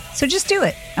month, so just do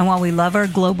it. And while we love our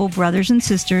global brothers and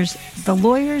sisters, the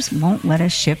lawyers won't let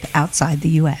us ship outside the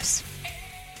U.S.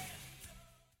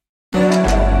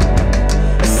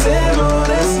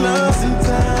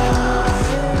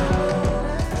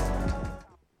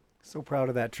 So proud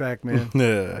of that track, man.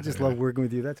 Yeah, I just love working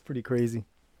with you. That's pretty crazy.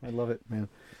 I love it, man.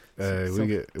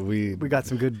 We got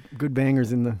some good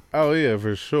bangers in the. Oh yeah,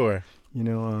 for sure. You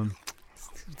know,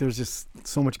 there's just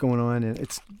so much going on, and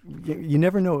it's you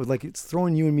never know. Like, it's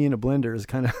throwing you and me in a blender is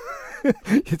kind of.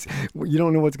 It's you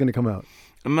don't know what's going to come out.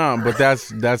 No, but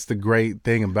that's the great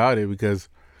thing about it, because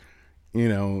you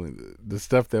know the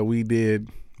stuff that we did.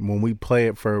 When we play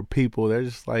it for people, they're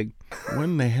just like, what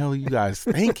in the hell are you guys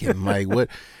thinking? Like, what?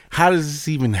 How does this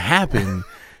even happen?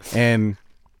 And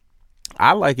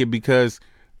I like it because,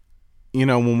 you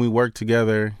know, when we work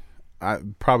together,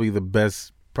 the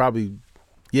best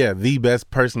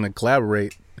person to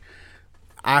collaborate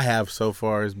I have so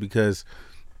far is because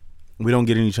we don't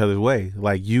get in each other's way.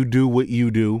 Like, you do what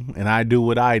you do, and I do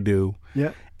what I do.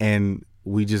 Yeah. And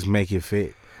we just make it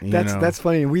fit. That's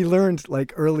funny. We learned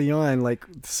like early on, like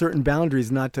certain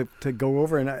boundaries not to go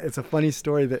over. And it's a funny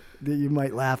story that you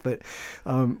might laugh. But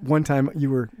one time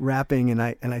you were rapping and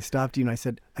I stopped you and I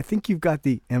said, I think you've got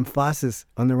the emphasis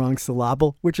on the wrong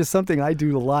syllable, which is something I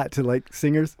do a lot to like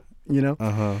singers, you know?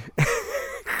 Uh-huh.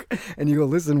 And you go,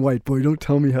 listen, white boy, don't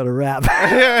tell me how to rap.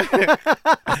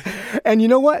 And you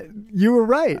know what? You were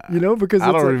right, you know, because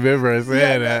I don't remember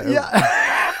saying that.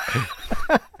 Yeah.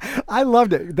 I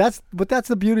loved it. That's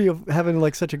the beauty of having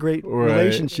like such a great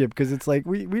relationship, because it's like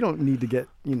we don't need to get,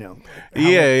 you know.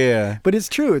 Yeah. But it's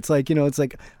true. It's like, you know, it's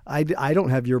like I don't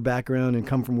have your background and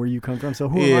come from where you come from. So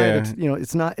who am I to, you know,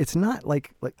 it's not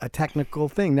like a technical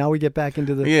thing. Now we get back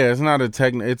into the it's not a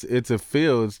it's a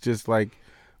feel. It's just like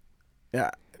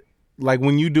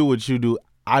when you do what you do,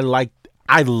 I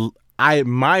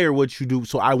admire what you do,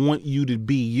 so I want you to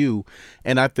be you.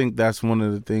 And I think that's one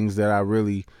of the things that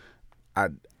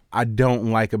I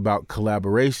don't like about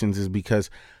collaborations, is because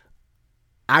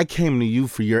I came to you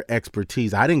for your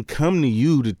expertise. I didn't come to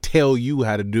you to tell you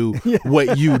how to do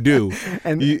what you do.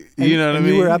 and you know what I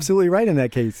mean? You were absolutely right in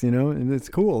that case, you know, and it's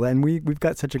cool. And we've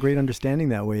got such a great understanding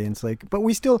that way. And it's like, but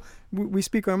we still, we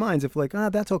speak our minds. If like,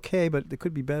 that's okay, but it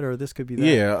could be better, or this could be that.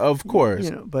 Yeah, of course.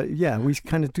 You know, but yeah, we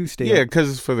kind of do stay. Yeah, because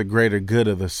it's for the greater good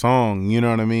of the song. You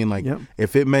know what I mean? Like,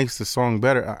 if it makes the song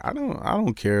better, I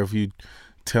don't care if you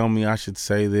tell me I should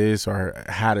say this or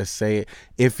how to say it.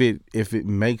 If it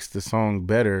makes the song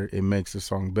better, it makes the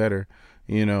song better.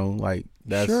 You know, like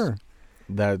that's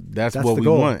that's what we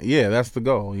want. Yeah, that's the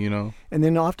goal. You know. And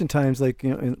then oftentimes, like,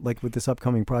 you know, like with this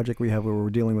upcoming project we have where we're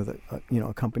dealing with a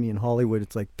company in Hollywood,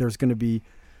 it's like there's going to be,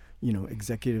 you know,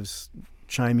 executives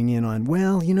chiming in on,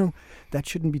 well, you know, that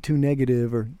shouldn't be too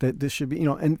negative, or that this should be, you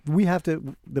know, and we have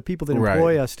to, the people that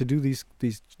employ us to do these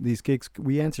gigs,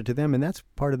 we answer to them, and that's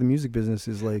part of the music business,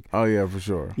 is like, oh yeah, for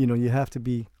sure, you know, you have to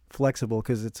be flexible,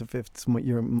 because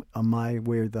you're a my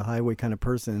way or the highway kind of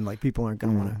person, like people aren't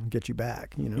going to want to get you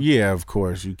back, you know. Yeah, of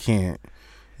course you can't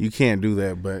do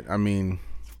that, but I mean,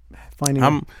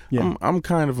 I'm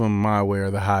kind of a my way or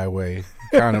the highway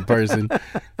kind of person.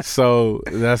 So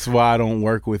that's why I don't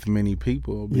work with many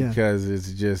people, because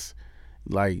it's just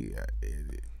like,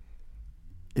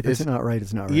 if it's not right,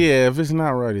 it's not right. Yeah, if it's not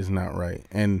right, it's not right.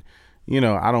 And you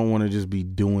know, I don't want to just be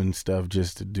doing stuff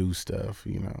just to do stuff,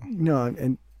 you know. No,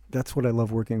 and that's what I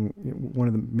love working. One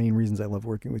of the main reasons I love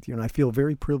working with you, and I feel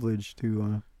very privileged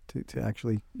to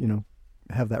actually, you know,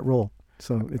 have that role.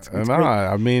 So it's No, great.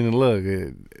 I mean, look,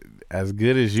 as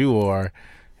good as you are,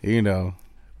 you know,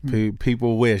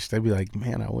 people wish. They'd be like,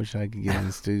 man, I wish I could get in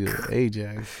the studio with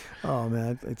Ajax. Oh,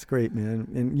 man, it's great, man.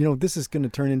 And, you know, this is going to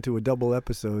turn into a double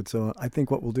episode. So I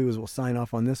think what we'll do is we'll sign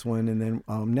off on this one. And then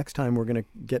next time we're going to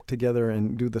get together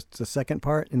and do the second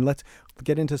part. And let's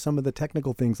get into some of the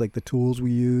technical things like the tools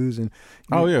we use. And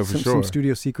some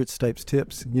studio secrets types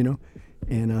tips, you know.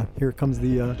 And here comes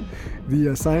the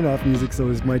sign-off music. So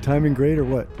is my timing great or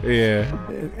what?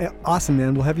 Yeah. Awesome,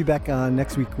 man. We'll have you back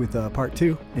next week with part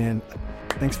 2. And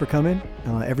thanks for coming.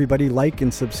 Everybody like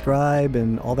and subscribe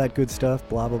and all that good stuff,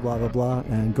 blah, blah, blah, blah, blah.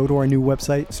 And go to our new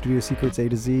website, Studio Secrets A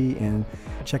to Z, and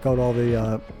check out all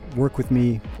the work with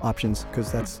me options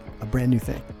because that's a brand new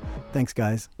thing. Thanks,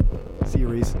 guys. See you,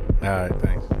 Reese. All right,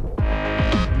 thanks.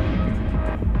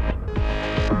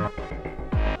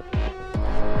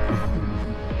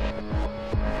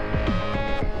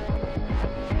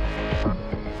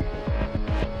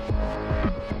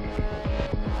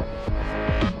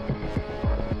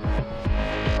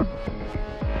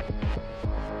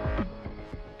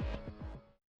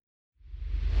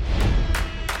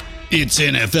 It's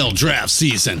NFL draft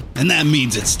season, and that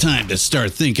means it's time to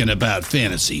start thinking about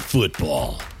fantasy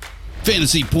football.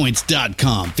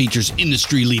 FantasyPoints.com features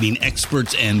industry-leading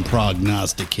experts and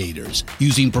prognosticators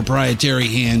using proprietary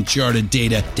hand-charted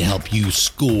data to help you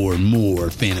score more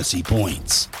fantasy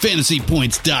points.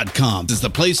 FantasyPoints.com is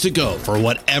the place to go for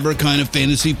whatever kind of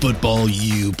fantasy football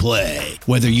you play.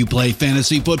 Whether you play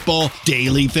fantasy football,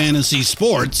 daily fantasy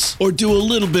sports, or do a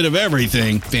little bit of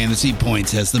everything, Fantasy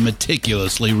Points has the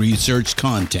meticulously researched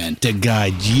content to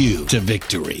guide you to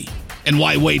victory. And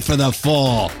why wait for the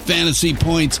fall? Fantasy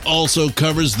Points also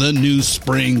covers the new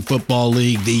spring football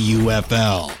league, the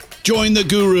UFL. Join the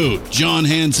guru, John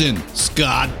Hansen,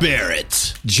 Scott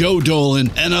Barrett, Joe Dolan,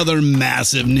 and other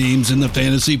massive names in the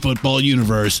fantasy football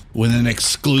universe with an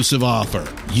exclusive offer.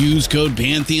 Use code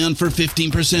Pantheon for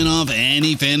 15% off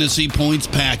any Fantasy Points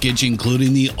package,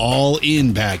 including the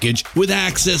all-in package, with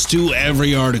access to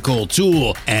every article,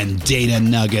 tool, and data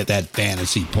nugget that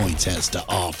Fantasy Points has to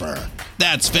offer.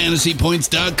 That's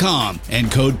FantasyPoints.com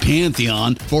and code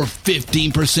Pantheon for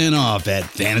 15% off at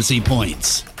Fantasy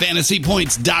Points.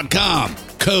 FantasyPoints.com,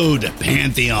 code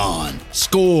Pantheon.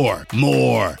 Score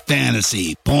more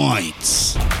fantasy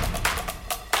points.